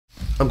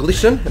I'm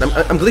glitching, and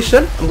I'm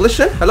glitching. I'm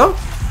glitching. Hello?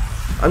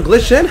 I'm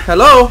glitching.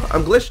 Hello?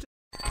 I'm glitched.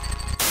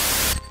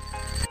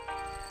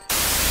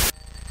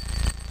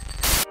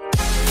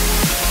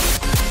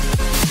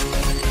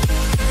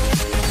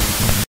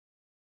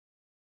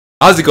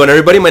 How's it going,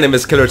 everybody? My name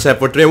is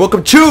Killer743 and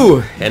welcome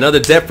to another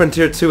Dead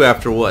Frontier 2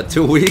 after what,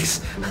 2 weeks?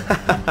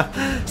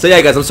 So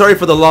yeah guys, I'm sorry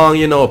for the long,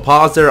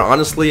 pause there.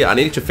 Honestly, I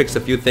needed to fix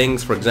a few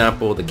things. For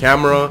example, the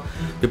camera.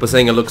 People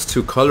saying it looks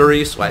too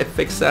colory, so I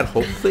fixed that.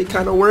 Hopefully it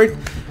kind of worked.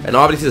 And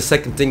obviously the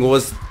second thing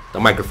was the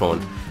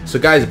microphone. So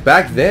guys,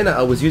 back then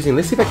I was using,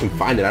 let's see if I can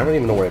find it. I don't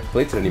even know where I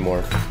placed it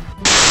anymore.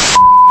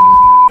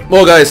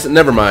 Well guys,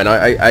 never mind. I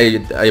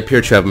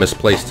appear to have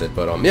misplaced it.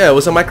 But yeah, it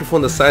was a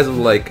microphone the size of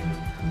like,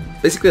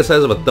 basically the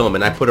size of a thumb,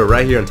 and I put it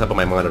right here on top of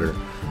my monitor.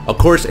 Of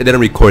course, it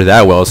didn't record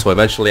that well, so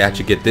eventually I had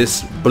to get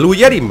this Blue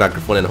Yeti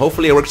microphone, and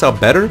hopefully it works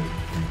out better?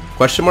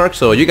 Question mark.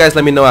 So you guys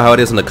let me know how it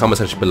is in the comment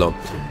section below.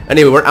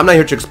 Anyway, I'm not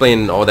here to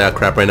explain all that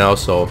crap right now,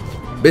 so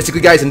basically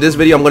guys, in this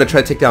video I'm going to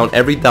try to take down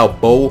every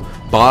Dalbow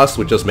boss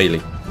with just melee.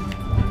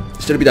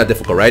 It shouldn't be that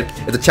difficult, right?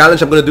 It's a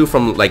challenge I'm going to do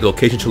from like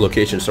location to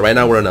location. So right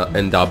now we're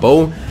in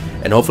Dalbow,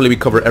 and hopefully we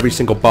cover every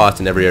single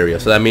boss in every area.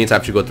 So that means I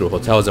have to go through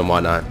hotels and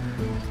whatnot.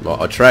 Well,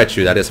 I'll try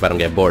to, that is if I don't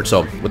get bored.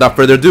 So, without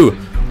further ado,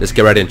 let's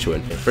get right into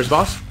it. Okay, first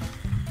boss,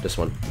 this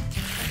one.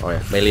 Oh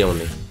yeah, melee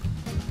only.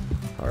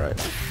 Alright.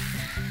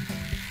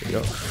 There you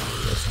go.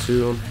 That's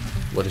two.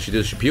 What did she do?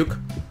 Did she puke?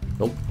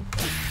 Nope.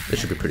 This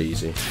should be pretty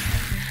easy.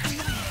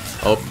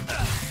 Oh.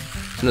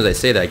 As soon as I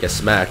say that, I get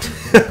smacked.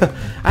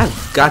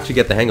 I've got to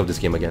get the hang of this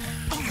game again.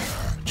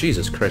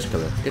 Jesus Christ,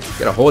 Killer.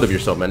 Get a hold of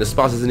yourself, man. This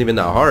boss isn't even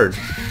that hard.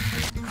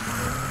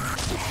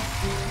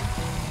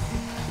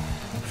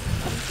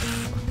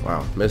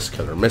 Wow, miss,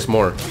 Killer, miss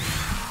more.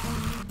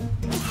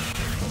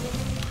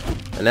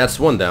 And that's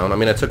one down. I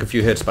mean, I took a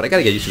few hits, but I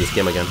gotta get used to this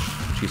game again.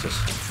 Jesus.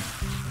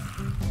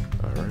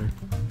 Alright.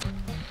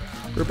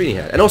 We're beating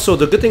it. And also,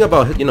 the good thing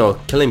about,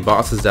 killing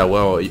bosses that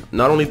well,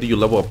 not only do you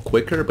level up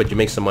quicker, but you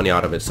make some money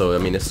out of it. So, I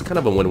mean, it's kind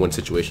of a win-win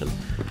situation.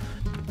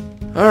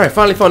 Alright,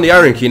 finally found the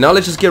iron key. Now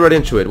let's just get right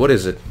into it. What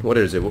is it? What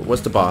is it?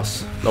 What's the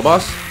boss? No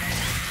boss?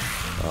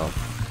 Oh.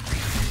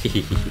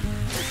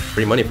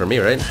 Free money for me,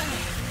 right?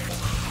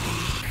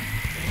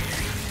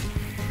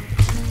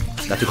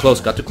 Got too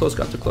close, got too close,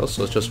 got too close.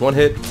 So it's just one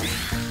hit.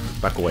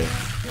 Back away.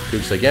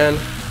 Pukes again.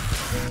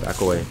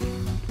 Back away.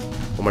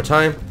 One more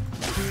time.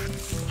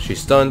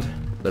 She's stunned.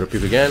 Let her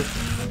puke again.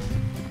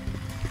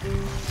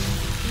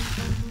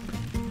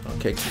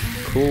 Okay,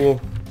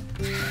 cool.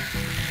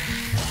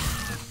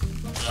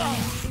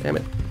 Damn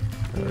it.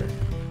 Alright.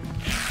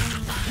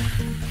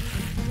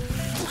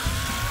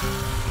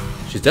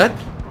 She's dead?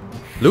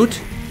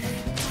 Loot?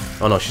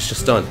 Oh no, she's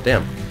just stunned.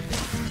 Damn.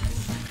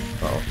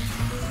 Uh-oh.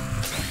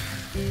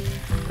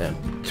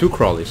 Damn. 2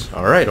 crawlies.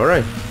 Alright,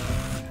 alright.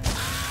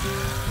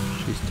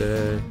 She's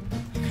dead.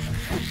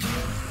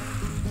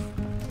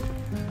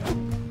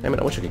 Damn it,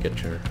 I wish I could get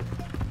her.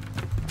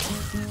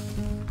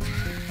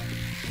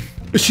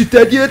 Is she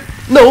dead yet?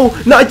 No,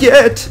 not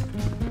yet!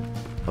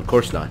 Of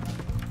course not.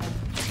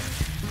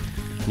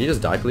 Can you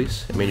just die,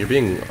 please? I mean, you're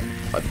being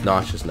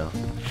obnoxious now.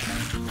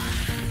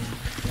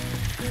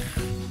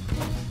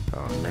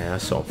 Oh man,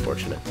 that's so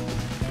unfortunate.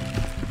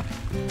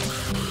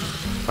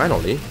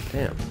 Finally,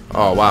 damn.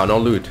 Oh wow, no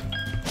loot.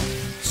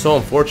 So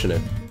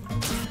unfortunate.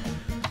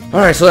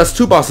 Alright, so that's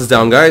 2 bosses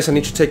down, guys. I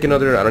need to take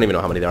another. I don't even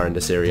know how many there are in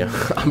this area.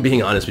 I'm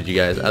being honest with you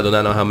guys. I do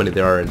not know how many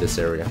there are in this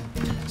area.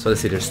 So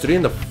let's see, there's 3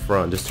 in the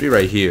front. There's 3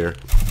 right here.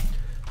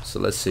 So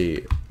let's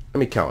see. Let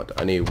me count.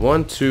 I need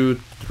 1, 2,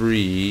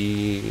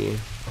 3,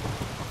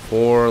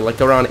 4,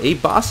 like around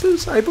 8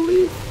 bosses, I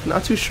believe.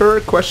 Not too sure,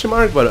 question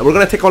mark. But we're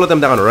gonna take all of them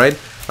down, alright?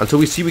 Until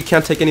we see we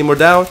can't take any more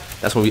down,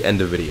 that's when we end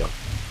the video.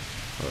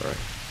 Alright.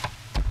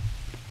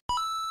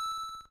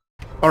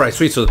 Alright,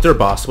 sweet, so the 3rd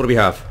boss, what do we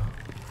have?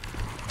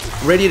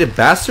 Radiated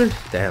Bastard?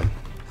 Damn,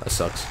 that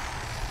sucks.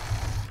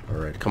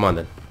 Alright, come on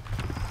then.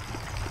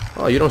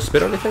 Oh, you don't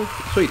spit or anything?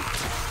 Sweet.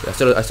 I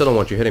still don't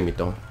want you hitting me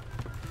though.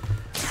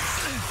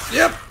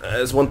 Yep,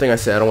 that's one thing I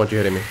said, I don't want you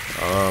hitting me.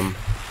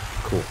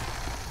 Cool.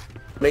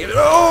 Make it,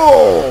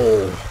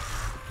 oh!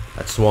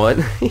 That's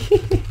one.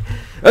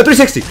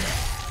 360!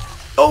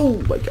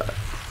 Oh my god.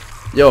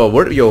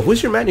 Yo,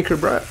 who's your manicure,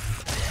 bro?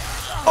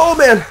 Oh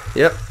man!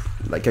 Yep,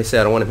 like I said,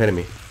 I don't want him hitting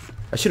me.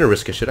 I shouldn't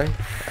risk it, should I?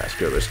 I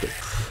should risk it.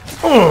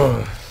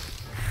 Oh,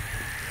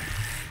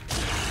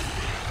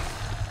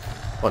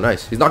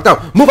 nice. He's knocked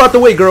out. Move out the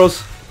way,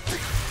 girls.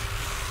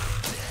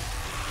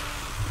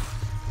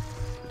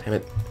 Damn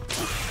it.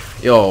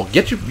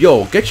 Get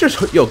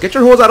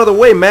your hoes out of the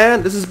way,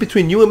 man. This is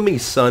between you and me,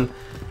 son.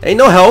 Ain't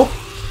no help.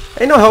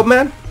 Ain't no help,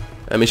 man.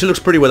 I mean, she looks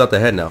pretty without the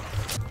head now.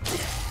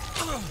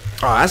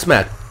 Oh, that's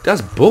mad.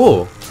 That's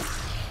bull.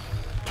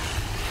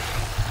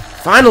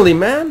 Finally,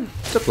 man.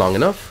 Took long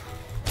enough.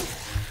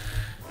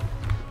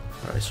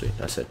 Alright, sweet.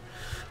 That's it.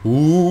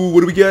 Ooh,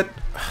 what do we get?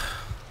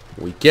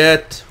 We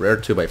get rare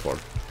 2x4.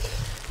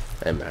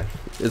 Hey, man.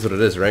 It is what it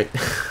is, right?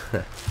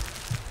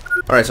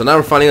 Alright, so now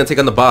we're finally gonna take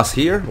on the boss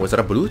here. Was that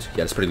a loot?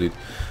 Yeah, it's pretty loot.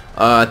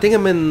 I think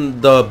I'm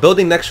in the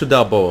building next to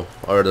Dalbow,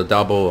 or the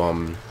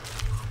Dalbow,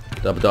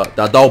 the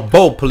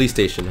Dalbow police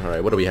station.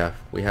 Alright, what do we have?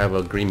 We have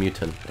a green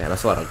mutant. Damn,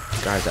 that's a lot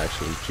of guys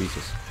actually.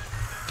 Jesus.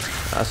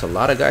 That's a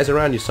lot of guys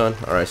around you, son.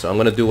 Alright, so I'm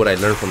gonna do what I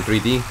learned from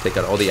 3D. Take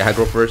out all the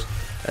aggro first,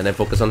 and then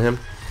focus on him.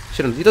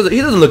 He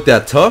doesn't look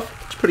that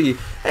tough. It's pretty...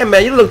 Hey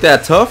man, you don't look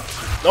that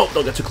tough. No,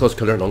 don't get too close,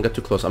 killer. Don't get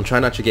too close. I'm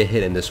trying not to get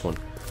hit in this one.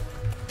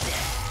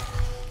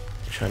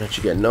 Try not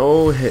to get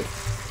no hit.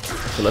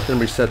 So let them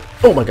reset.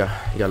 Oh my god,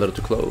 he got a little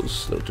too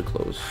close. A little too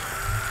close.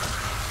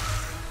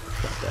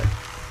 Not dead.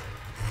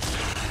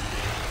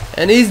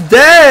 And he's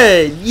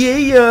dead!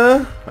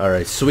 Yeah!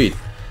 Alright, sweet.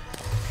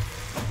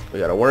 We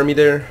got a wormy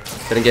there.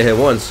 Didn't get hit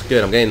once.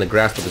 Good, I'm getting the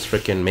grasp of this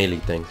freaking melee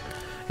thing.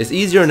 It's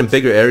easier in the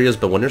bigger areas,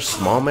 but when they're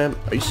small, man,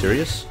 are you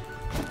serious?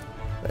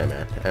 Hey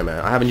man,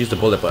 I haven't used a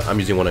bullet, but I'm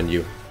using one on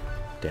you.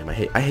 Damn, I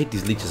hate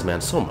these leeches,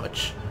 man, so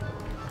much.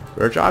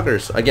 Rare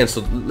joggers again.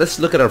 So let's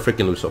look at our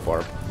freaking loot so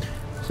far.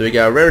 So we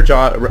got a rare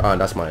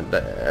that's mine.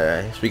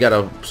 So we got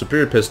a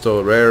superior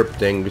pistol, rare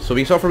thing.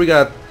 So so far we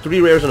got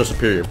 3 rares and a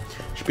superior.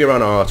 Should be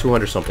around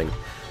 200 something.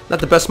 Not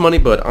the best money,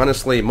 but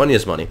honestly, money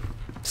is money.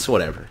 It's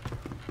whatever.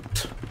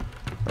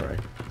 All right.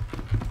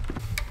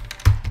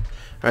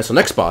 All right. So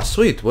next boss.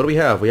 Sweet. What do we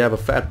have? We have a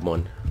fat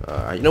one.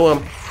 You know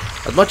what?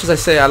 As much as I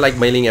say I like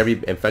mailing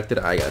every infected,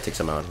 I gotta take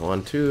some out.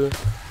 1, 2,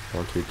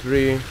 1, 2,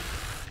 3.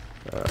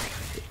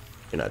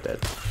 You're not dead.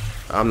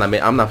 I'm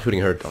not shooting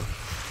her though.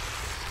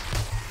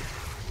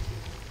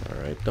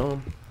 Alright,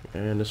 done.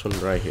 And this one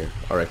right here.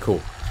 Alright,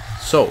 cool.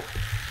 So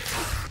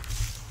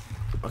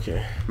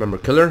okay, remember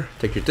killer,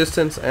 take your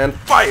distance and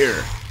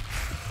fire.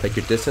 Take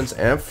your distance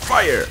and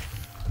fire.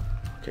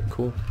 Okay,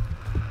 cool.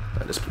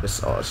 This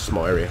it's a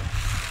small area.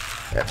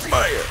 And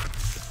fire.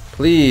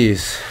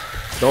 Please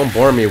don't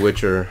bore me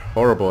with your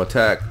horrible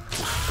attack.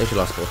 I think you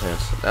lost both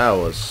hands. That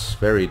was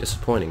very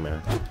disappointing,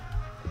 man.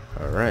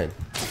 Alright.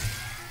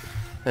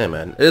 Hey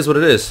man, it is what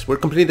it is. We're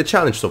completing the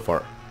challenge so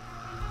far.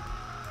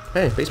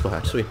 Hey, baseball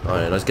hat, sweet.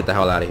 Alright, let's get the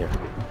hell out of here.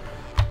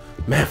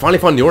 Man, finally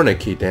found the Ornate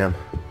key, damn.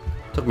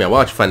 Took me a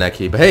while to find that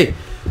key, but hey.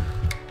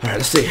 Alright,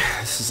 let's see.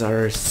 This is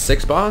our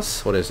 6th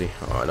boss. What is he?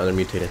 Oh, another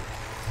mutated.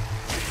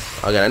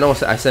 Okay, I know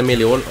I said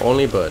melee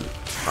only, but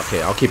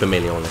okay, I'll keep it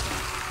melee only.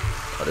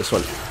 Oh, this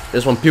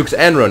one pukes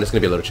and run. It's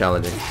gonna be a little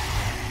challenging.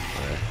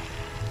 Alright.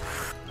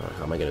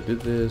 How am I gonna do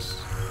this?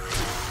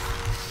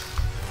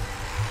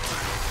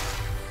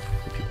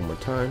 One more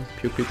time.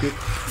 Puke, puke, puke.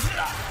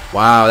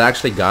 Wow, that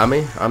actually got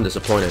me. I'm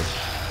disappointed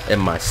in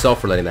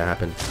myself for letting that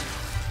happen.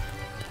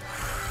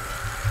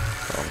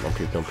 Oh, don't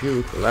puke, don't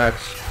puke.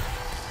 Relax.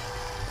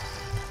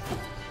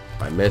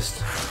 I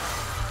missed.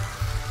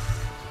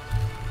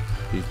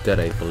 He's dead,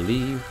 I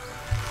believe.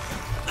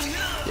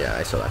 Yeah,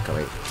 I saw that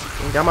coming.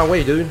 Get out my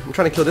way, dude. I'm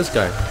trying to kill this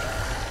guy.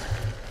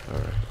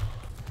 Alright.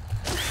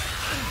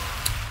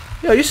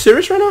 Yo, are you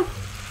serious right now?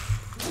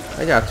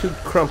 I got 2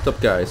 crumped up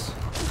guys.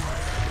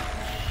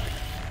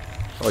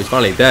 Oh, he's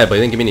finally dead, but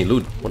he didn't give me any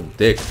loot. What a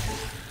dick.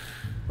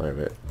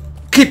 Whatever.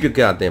 Keep your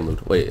goddamn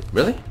loot. Wait,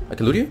 really? I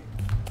can loot you?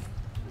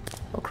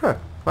 Oh crap.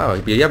 Wow,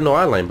 you have no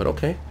eyeline, but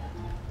okay.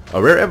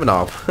 A rare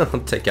Evanov. I'll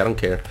take it, I don't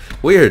care.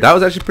 Weird. That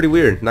was actually pretty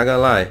weird, not gonna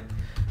lie.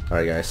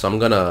 Alright guys, so I'm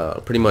gonna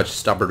pretty much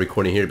stop the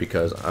recording here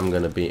because I'm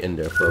gonna be in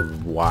there for a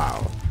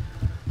while.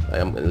 You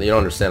don't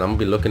understand, I'm gonna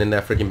be looking in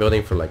that freaking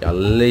building for like at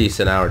least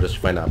an hour just to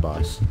find that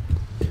boss.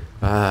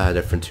 Ah,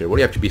 the frontier. What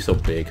do you have to be so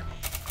big?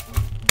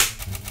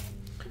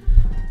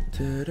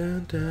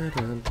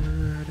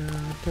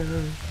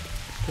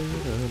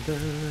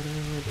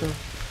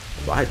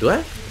 Why do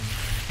I?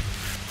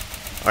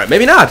 Alright,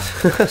 maybe not.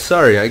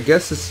 Sorry, I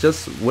guess it's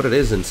just what it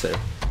is instead.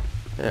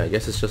 Yeah, I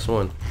guess it's just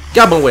one.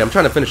 Get out of my way, I'm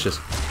trying to finish this.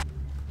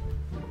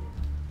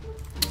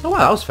 Oh wow,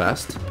 that was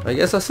fast. I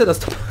guess that's it.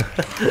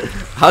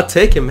 I'll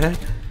take it, man.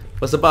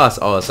 What's the boss?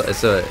 Oh,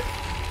 it's a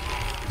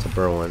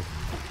burr one.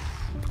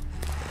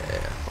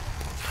 Yeah.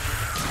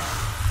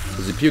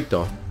 Does he puke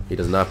though? He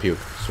does not puke.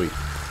 Sweet.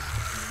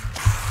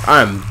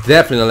 I'm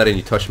definitely not letting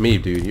you touch me,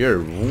 dude.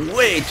 You're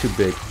way too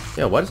big.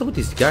 Yeah, what is up with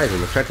these guys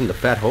and attracting the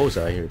fat hoes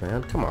out here,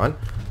 man? Come on.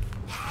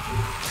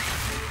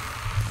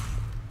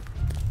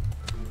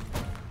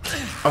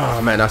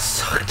 Oh man, that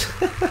sucked.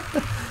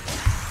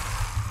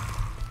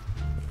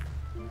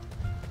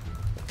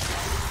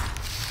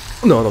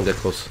 No, don't get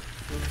close.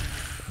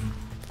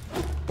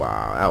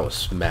 Wow, that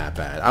was mad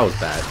bad. That was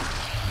bad.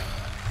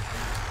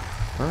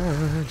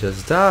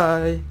 Just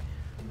die.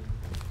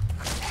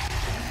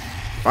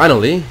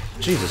 Finally.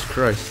 Jesus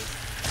Christ.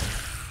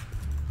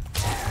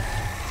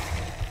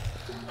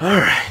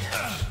 Alright.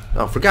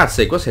 Oh, for God's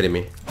sake, what's hitting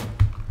me?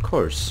 Of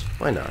course.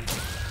 Why not?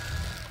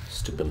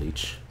 Stupid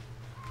leech.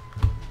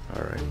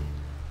 Alright.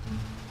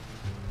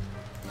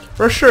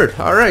 For a shirt.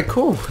 Alright,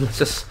 cool. Let's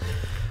just...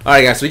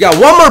 Alright guys, so we got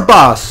one more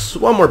boss.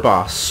 One more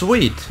boss.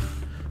 Sweet.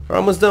 We're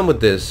almost done with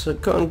this.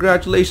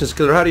 Congratulations,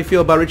 killer. How do you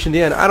feel about reaching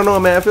the end? I don't know,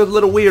 man. It feels a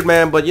little weird,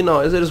 man, but you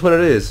know, it is what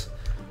it is.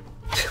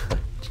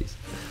 Jeez.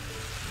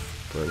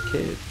 Poor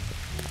kid.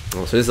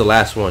 Oh, so this is the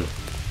last one.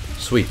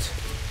 Sweet.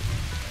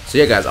 So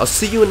yeah, guys, I'll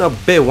see you in a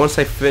bit once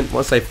I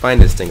find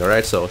this thing. All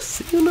right, so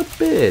see you in a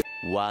bit.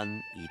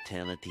 One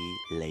eternity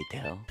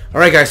later.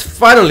 Alright guys,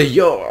 finally,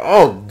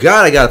 oh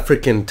god, I got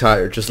freaking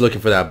tired just looking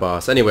for that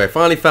boss. Anyway, I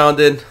finally found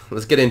it.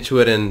 Let's get into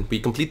it and we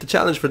complete the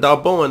challenge for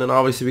Dalbow, and then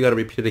obviously we gotta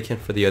repeat it again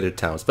for the other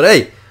towns. But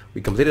hey,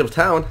 we completed the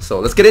town, so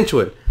let's get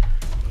into it.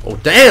 Oh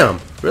damn!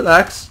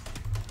 Relax.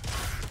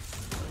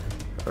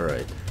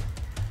 Alright.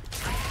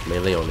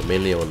 Mainly only,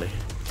 mainly only.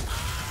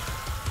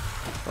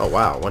 Oh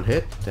wow, one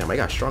hit? Damn, I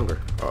got stronger.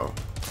 Oh.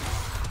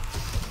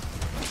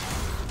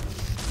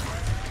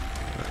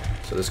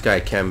 So this guy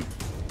can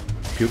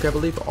puke, I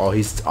believe. Oh,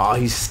 he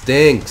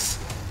stinks.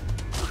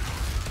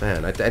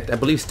 Man, I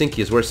believe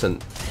stinky is worse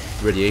than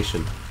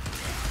radiation.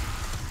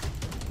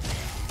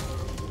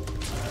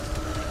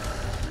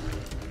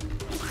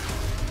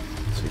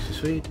 Sweet, sweet,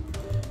 sweet.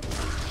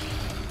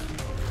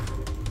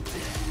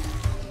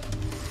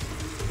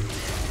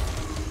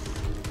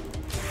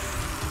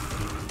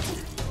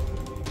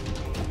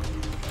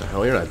 The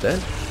hell, you're not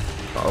dead?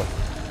 Oh,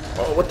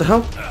 oh, what the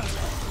hell?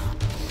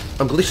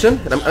 I'm glitched in,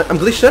 and I'm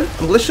glitched in,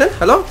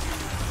 hello?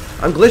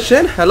 I'm glitched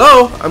in,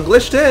 hello? I'm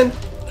glitched in.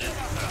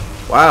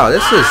 Wow,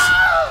 this is...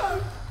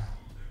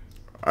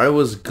 I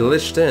was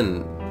glitched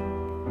in.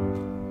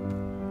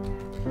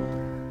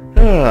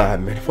 Ah,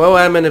 man. Well,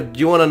 I mean, if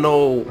you want to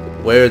know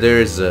where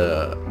there's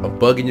a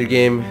bug in your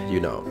game, you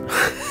know.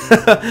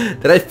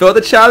 Did I fail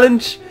the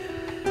challenge?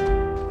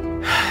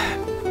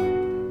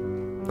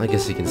 I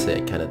guess you can say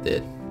I kind of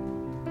did.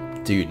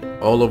 Dude,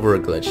 all over a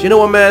glitch. You know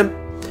what, man?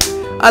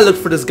 I looked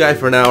for this guy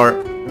for an hour.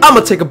 I'm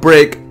gonna take a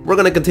break. We're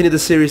gonna continue the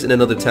series in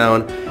another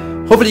town.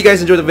 Hopefully you guys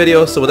enjoyed the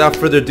video. So without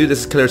further ado, this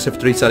is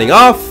KillerSep3 signing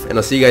off, and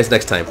I'll see you guys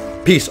next time.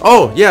 Peace.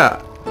 Oh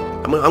yeah,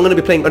 I'm gonna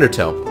be playing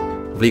Undertale.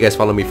 Hopefully you guys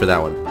follow me for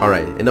that one.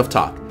 Alright, enough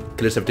talk.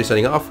 KillerSep3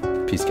 signing off.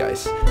 Peace,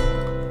 guys.